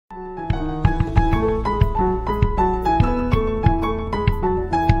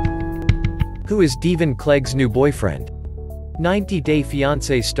Who is Deavan Clegg's new boyfriend? 90 Day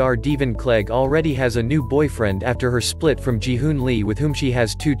Fiance star Deavan Clegg already has a new boyfriend after her split from Jihoon Lee, with whom she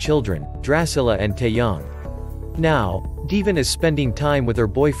has 2 children, Drasila and Taeyong. Now, Deavan is spending time with her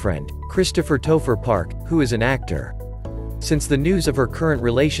boyfriend, Christopher Topher Park, who is an actor. Since the news of her current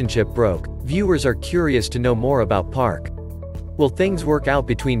relationship broke, viewers are curious to know more about Park. Will things work out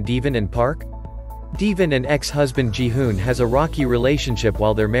between Deavan and Park? Deavan and ex-husband Jihoon has a rocky relationship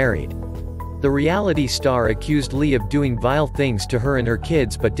while they're married. The reality star accused Lee of doing vile things to her and her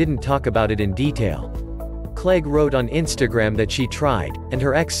kids but didn't talk about it in detail. Clegg wrote on Instagram that she tried, and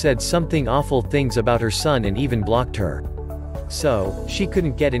her ex said something awful things about her son and even blocked her. So, she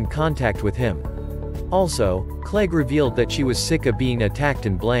couldn't get in contact with him. Also, Clegg revealed that she was sick of being attacked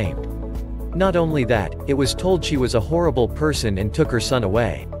and blamed. Not only that, it was told she was a horrible person and took her son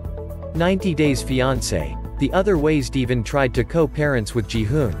away. 90 Days Fiance. The other ways Deavan tried to co-parents with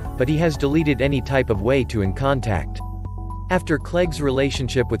Jihoon, but he has deleted any type of way to in contact. After Clegg's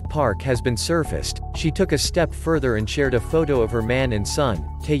relationship with Park has been surfaced, she took a step further and shared a photo of her man and son,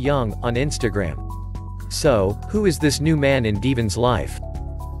 Taeyong, on Instagram. So, who is this new man in Deavan's life?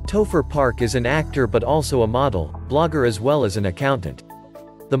 Topher Park is an actor but also a model, blogger as well as an accountant.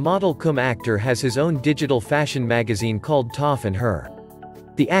 The model-cum-actor has his own digital fashion magazine called Toff and Her.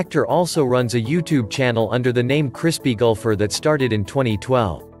 The actor also runs a YouTube channel under the name Crispy Golfer that started in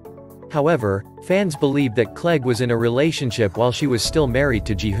 2012. However, fans believe that Clegg was in a relationship while she was still married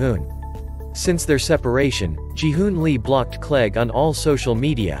to Jihoon. Since their separation, Jihoon Lee blocked Clegg on all social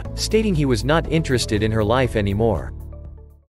media, stating he was not interested in her life anymore.